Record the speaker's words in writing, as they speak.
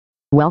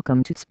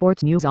Welcome to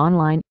Sports News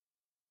Online.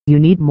 You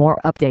need more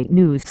update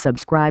news,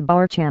 subscribe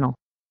our channel.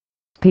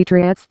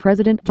 Patriots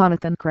President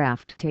Jonathan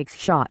Kraft takes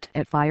shot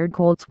at fired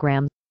Colts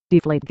GM,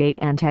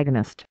 Deflategate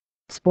antagonist.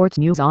 Sports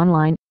News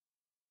Online.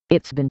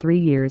 It's been 3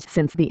 years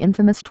since the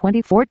infamous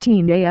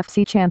 2014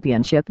 AFC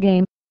Championship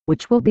game,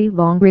 which will be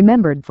long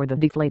remembered for the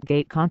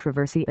Deflategate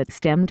controversy that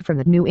stemmed from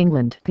the New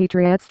England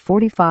Patriots'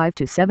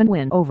 45-7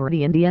 win over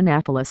the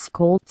Indianapolis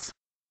Colts.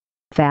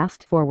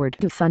 Fast forward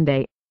to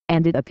Sunday,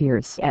 and it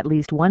appears at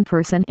least one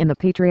person in the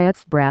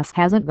Patriots brass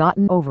hasn't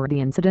gotten over the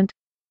incident.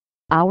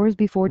 Hours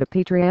before the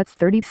Patriots'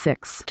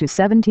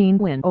 36-17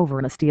 win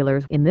over the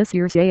Steelers in this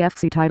year's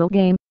AFC title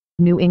game,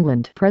 New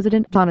England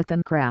President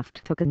Jonathan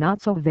Kraft took a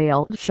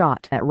not-so-veiled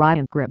shot at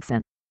Ryan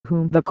Grigson,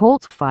 whom the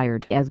Colts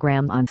fired as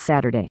GM on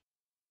Saturday.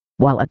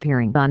 While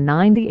appearing on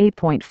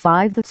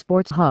 98.5 The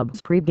Sports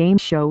Hub's pregame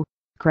show,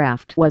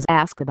 Kraft was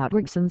asked about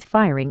Grigson's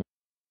firing.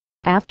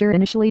 After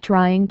initially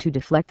trying to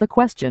deflect the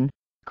question,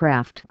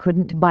 Kraft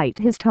couldn't bite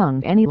his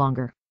tongue any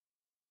longer.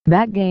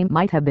 "That game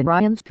might have been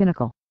Ryan's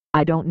pinnacle,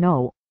 I don't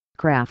know,"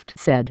 Kraft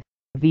said,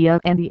 via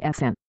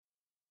NESN.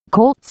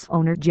 Colts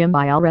owner Jim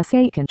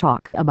Irsay can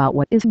talk about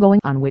what is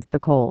going on with the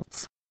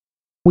Colts.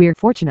 "We're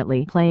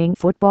fortunately playing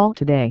football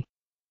today.